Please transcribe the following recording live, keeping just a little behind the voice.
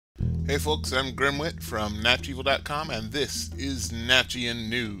Hey folks, I'm Grimwit from NatchEvil.com, and this is Natchian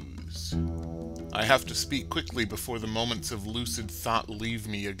News. I have to speak quickly before the moments of lucid thought leave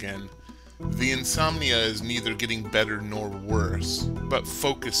me again. The insomnia is neither getting better nor worse, but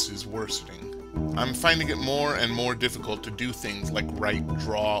focus is worsening. I'm finding it more and more difficult to do things like write,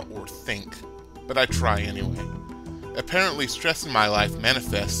 draw, or think, but I try anyway. Apparently, stress in my life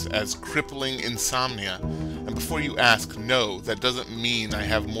manifests as crippling insomnia, and before you ask, no, that doesn't mean I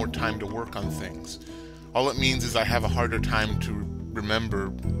have more time to work on things. All it means is I have a harder time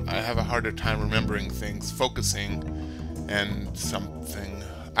remembering things, focusing, and something.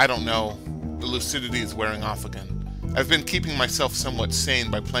 I don't know. The lucidity is wearing off again. I've been keeping myself somewhat sane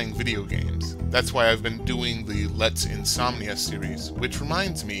by playing video games. That's why I've been doing the Let's Insomnia series, which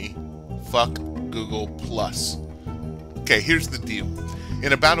reminds me, fuck Google+. Okay, here's the deal.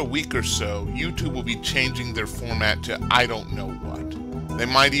 In about a week or so, YouTube will be changing their format to I don't know what. They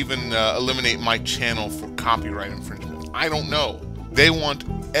might even eliminate my channel for copyright infringement. I don't know. They want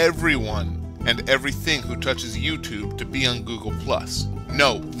everyone and everything who touches YouTube to be on Google+.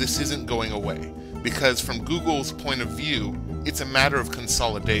 No, this isn't going away, because from Google's point of view, it's a matter of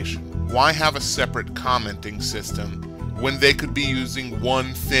consolidation. Why have a separate commenting system when they could be using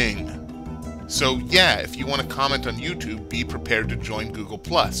one thing? So yeah, if you want to comment on YouTube, be prepared to join Google+,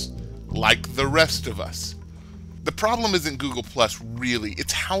 like the rest of us. The problem isn't Google+, really,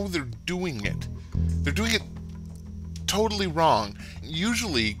 it's how they're doing it. They're doing it totally wrong.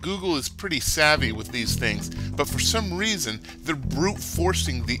 Usually, Google is pretty savvy with these things, but for some reason, they're brute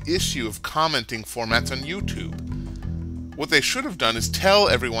forcing the issue of commenting formats on YouTube. What they should have done is tell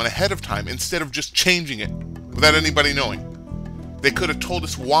everyone ahead of time instead of just changing it without anybody knowing. They could have told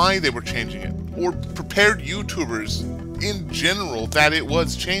us why they were changing it, or prepared YouTubers in general that it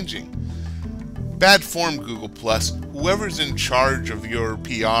was changing. Bad form, Google+. Whoever's in charge of your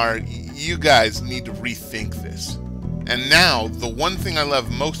PR, you guys need to rethink this. And now, the one thing I love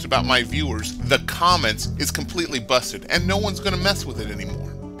most about my viewers, the comments, is completely busted, and no one's going to mess with it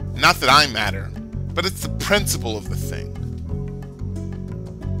anymore. Not that I matter, but it's the principle of the thing.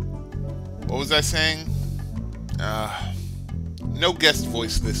 What was I saying? No guest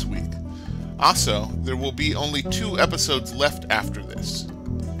voice this week. Also, there will be only 2 episodes left after this.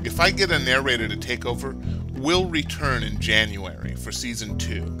 If I get a narrator to take over, we'll return in January for Season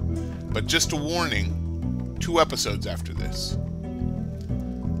 2. But just a warning, 2 episodes after this.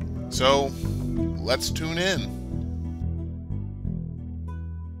 So, let's tune in.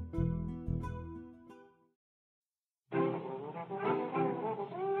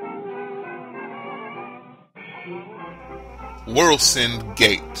 Worlsend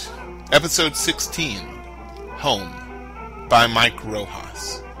Gate, Episode 16, Home, by Mike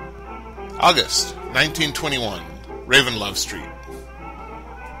Rojas. August 1921, Ravenlove Street.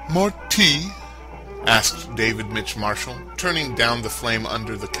 More tea? Asked David Mitch Marshal, turning down the flame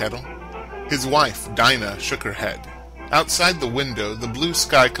under the kettle. His wife, Dinah, shook her head. Outside the window, the blue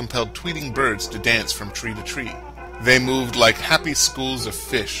sky compelled tweeting birds to dance from tree to tree. They moved like happy schools of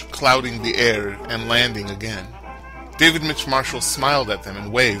fish, clouding the air and landing again. David Mitch Marshal smiled at them and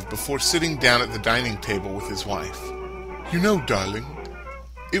waved before sitting down at the dining table with his wife. You know, darling,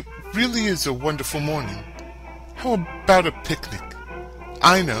 it really is a wonderful morning. How about a picnic?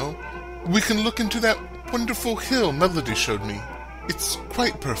 I know. We can look into that wonderful hill Melody showed me. It's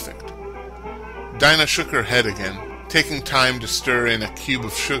quite perfect. Dinah shook her head again, taking time to stir in a cube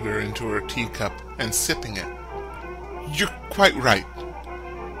of sugar into her teacup and sipping it. You're quite right.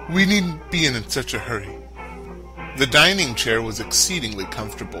 We needn't be in such a hurry. The dining chair was exceedingly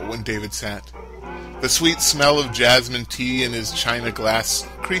comfortable when David sat. The sweet smell of jasmine tea in his china glass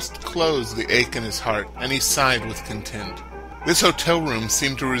creased close the ache in his heart, and he sighed with content. This hotel room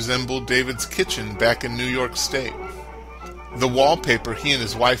seemed to resemble David's kitchen back in New York State. The wallpaper he and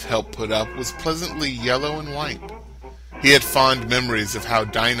his wife helped put up was pleasantly yellow and white. He had fond memories of how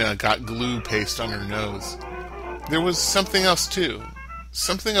Dinah got glue paste on her nose. There was something else, too.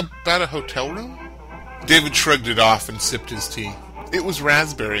 Something about a hotel room? David shrugged it off and sipped his tea. It was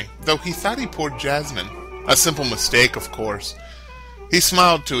raspberry, though he thought he poured jasmine. A simple mistake, of course. He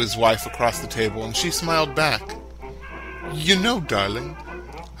smiled to his wife across the table, and she smiled back. You know, darling,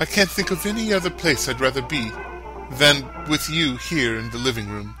 I can't think of any other place I'd rather be than with you here in the living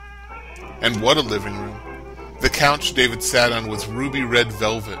room. And what a living room. The couch David sat on was ruby red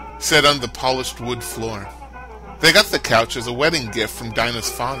velvet, set on the polished wood floor. They got the couch as a wedding gift from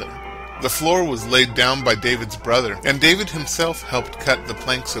Dinah's father. The floor was laid down by David's brother, and David himself helped cut the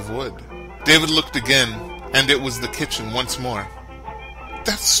planks of wood. David looked again, and it was the kitchen once more.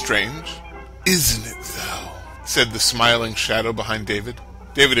 That's strange. Isn't it, though? Said the smiling shadow behind David.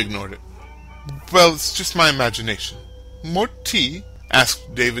 David ignored it. Well, it's just my imagination. More tea?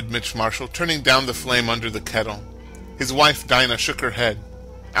 Asked David Mitch Marshal, turning down the flame under the kettle. His wife, Dinah, shook her head.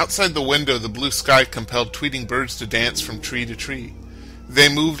 Outside the window, the blue sky compelled tweeting birds to dance from tree to tree.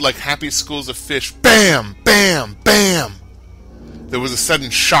 They moved like happy schools of fish. Bam! Bam! Bam! There was a sudden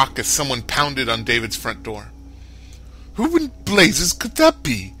shock as someone pounded on David's front door. Who in blazes could that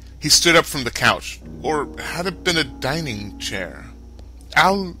be? He stood up from the couch. Or had it been a dining chair?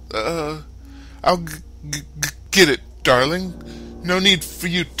 I'll get it, darling. No need for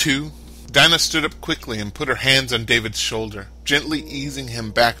you to. Dinah stood up quickly and put her hands on David's shoulder, gently easing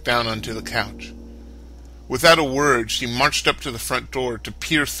him back down onto the couch. Without a word, she marched up to the front door to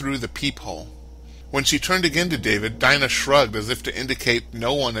peer through the peephole. When she turned again to David, Dinah shrugged as if to indicate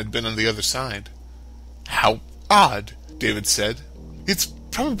no one had been on the other side. How odd, David said. It's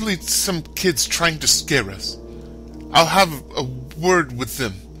probably some kids trying to scare us. I'll have a word with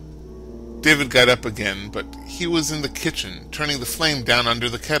them. David got up again, but he was in the kitchen, turning the flame down under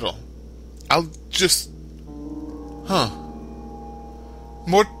the kettle. I'll just...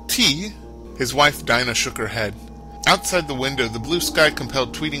 More tea? His wife Dinah shook her head. Outside the window, the blue sky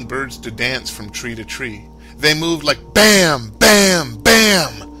compelled tweeting birds to dance from tree to tree. They moved like bam, bam,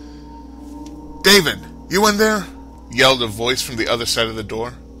 bam! David, you in there? Yelled a voice from the other side of the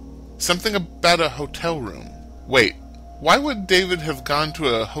door. Something about a hotel room. Wait, why would David have gone to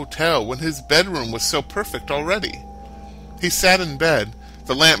a hotel when his bedroom was so perfect already? He sat in bed,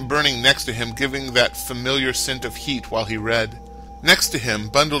 the lamp burning next to him giving that familiar scent of heat while he read. Next to him,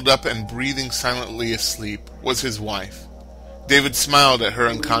 bundled up and breathing silently asleep, was his wife. David smiled at her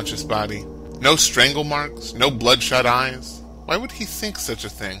unconscious body. No strangle marks, no bloodshot eyes. Why would he think such a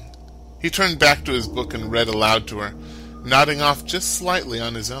thing? He turned back to his book and read aloud to her, nodding off just slightly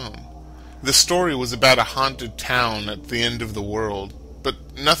on his own. The story was about a haunted town at the end of the world, but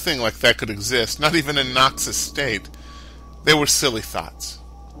nothing like that could exist, not even in Knox's state. They were silly thoughts.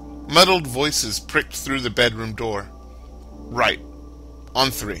 Muddled voices pricked through the bedroom door. Right. On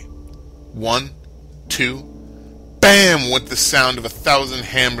 3. 1, 2... Bam! Went the sound of 1,000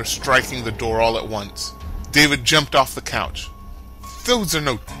 hammers striking the door all at once. David jumped off the couch. Those are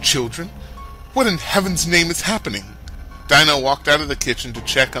no children. What in heaven's name is happening? Dinah walked out of the kitchen to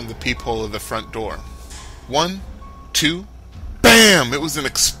check on the peephole of the front door. 1, 2... Bam! It was an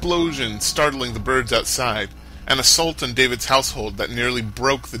explosion, startling the birds outside. An assault on David's household that nearly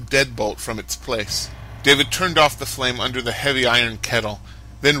broke the deadbolt from its place. David turned off the flame under the heavy iron kettle,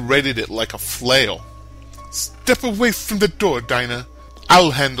 then raided it like a flail. Step away from the door, Dinah.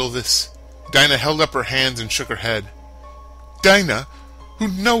 I'll handle this. Dinah held up her hands and shook her head. Dinah, who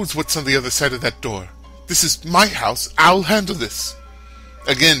knows what's on the other side of that door? This is my house. I'll handle this.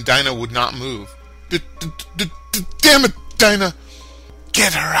 Again, Dinah would not move. Damn it, Dinah!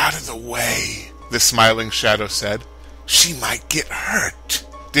 Get her out of the way, the smiling shadow said. She might get hurt.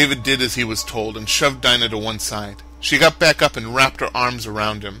 David did as he was told and shoved Dinah to one side. She got back up and wrapped her arms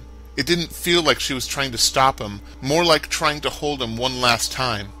around him. It didn't feel like she was trying to stop him, more like trying to hold him one last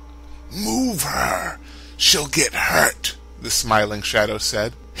time. Move her. She'll get hurt, the smiling shadow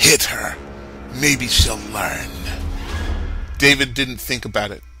said. Hit her. Maybe she'll learn. David didn't think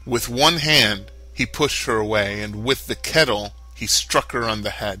about it. With one hand, he pushed her away, and with the kettle, he struck her on the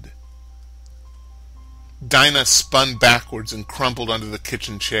head. Dinah spun backwards and crumpled under the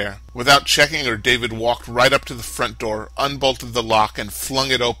kitchen chair. Without checking her, David walked right up to the front door, unbolted the lock, and flung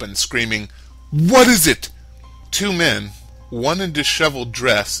it open, screaming, What is it? 2 men, one in disheveled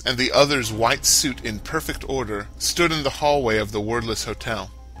dress and the other's white suit in perfect order, stood in the hallway of the wordless hotel.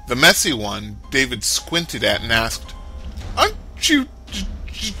 The messy one David squinted at and asked, Aren't you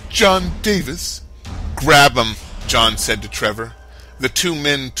John Davis? Grab him, John said to Trevor. The 2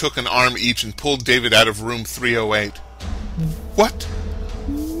 men took an arm each and pulled David out of room 308. What?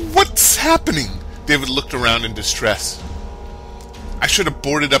 What's happening? David looked around in distress. I should have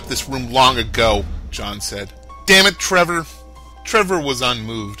boarded up this room long ago, John said. Damn it, Trevor. Trevor was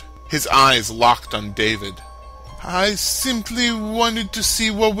unmoved. His eyes locked on David. I simply wanted to see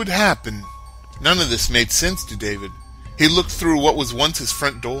what would happen. None of this made sense to David. He looked through what was once his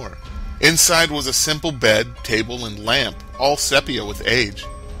front door. Inside was a simple bed, table, and lamp, all sepia with age.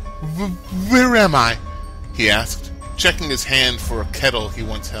 Where am I? He asked, checking his hand for a kettle he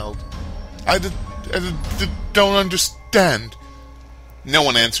once held. I don't understand. No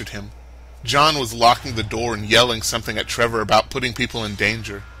one answered him. John was locking the door and yelling something at Trevor about putting people in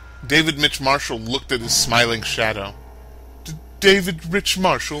danger. David Mitch Marshal looked at his smiling shadow. David Rich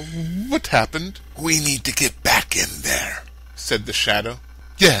Marshal, what happened? We need to get back in there, said the shadow.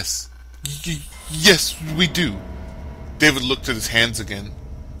 Yes. Yes, we do. David looked at his hands again.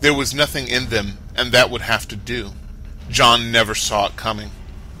 There was nothing in them, and that would have to do. John never saw it coming.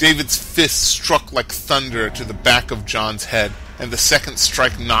 David's fist struck like thunder to the back of John's head, and the second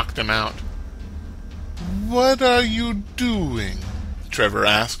strike knocked him out. "What are you doing?" Trevor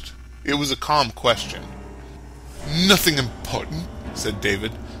asked. It was a calm question. "Nothing important," said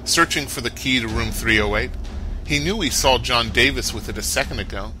David, searching for the key to room 308. He knew he saw John Davis with it a second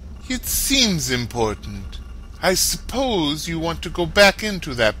ago. "It seems important. I suppose you want to go back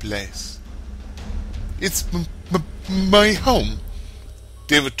into that place." "It's my home."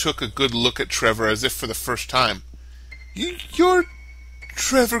 David took a good look at Trevor as if for the first time. "You're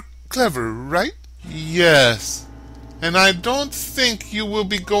Trevor Clever, right?" "Yes. And I don't think you will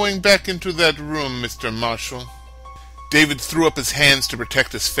be going back into that room, Mr. Marshal." David threw up his hands to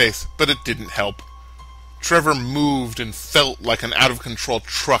protect his face, but it didn't help. Trevor moved and felt like an out-of-control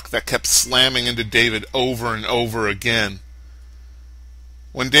truck that kept slamming into David over and over again.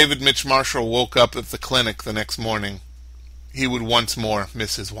 When David Mitch Marshal woke up at the clinic the next morning, he would once more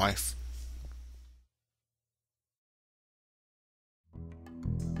miss his wife.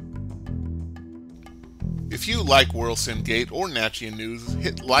 If you like Worlsend Gate or Natchian News,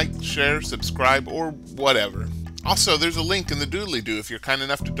 hit like, share, subscribe, or whatever. Also, there's a link in the doodly-doo if you're kind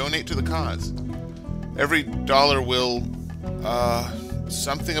enough to donate to the cause. Every dollar will,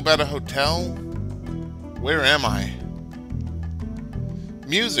 something about a hotel? Where am I?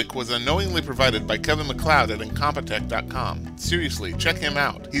 Music was unknowingly provided by Kevin MacLeod at Incompetech.com. Seriously, check him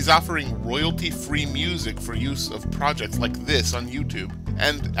out. He's offering royalty-free music for use of projects like this on YouTube.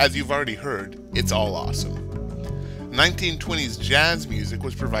 And, as you've already heard, it's all awesome. 1920s jazz music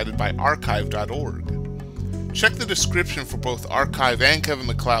was provided by archive.org. Check the description for both Archive and Kevin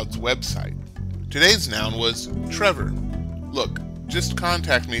MacLeod's website. Today's noun was Trevor. Look, just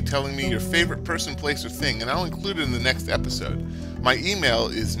contact me telling me your favorite person, place, or thing, and I'll include it in the next episode. My email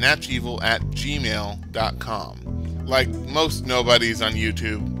is natchievil@gmail.com. Like most nobodies on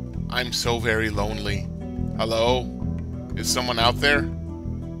YouTube, I'm so very lonely. Hello? Is someone out there?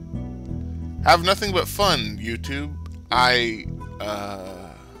 Have nothing but fun, YouTube.